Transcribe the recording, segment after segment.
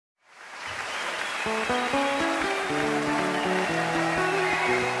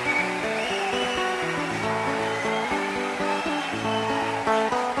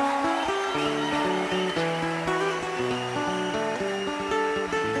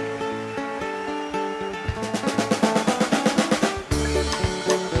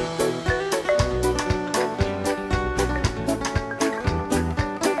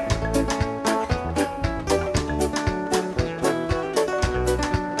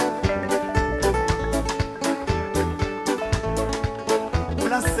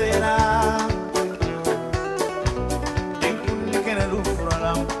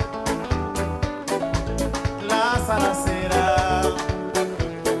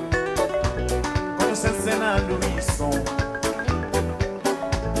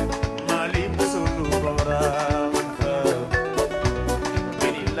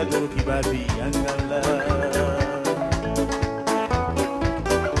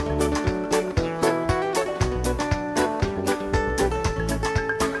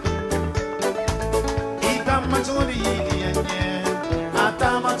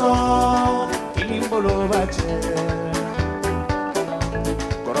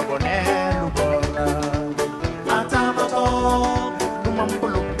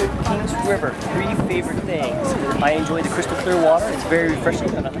River, 3 favorite things. I enjoy the crystal clear water. It's very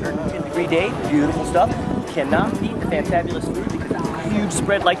refreshing on a 110-degree day. Beautiful stuff. Cannot beat the fantabulous food because it's a huge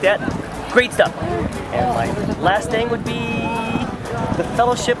spread like that. Great stuff. And my last thing would be the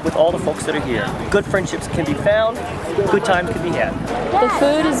fellowship with all the folks that are here. Good friendships can be found. Good times can be had. The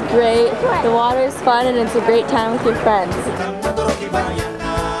food is great. The water is fun, and it's a great time with your friends.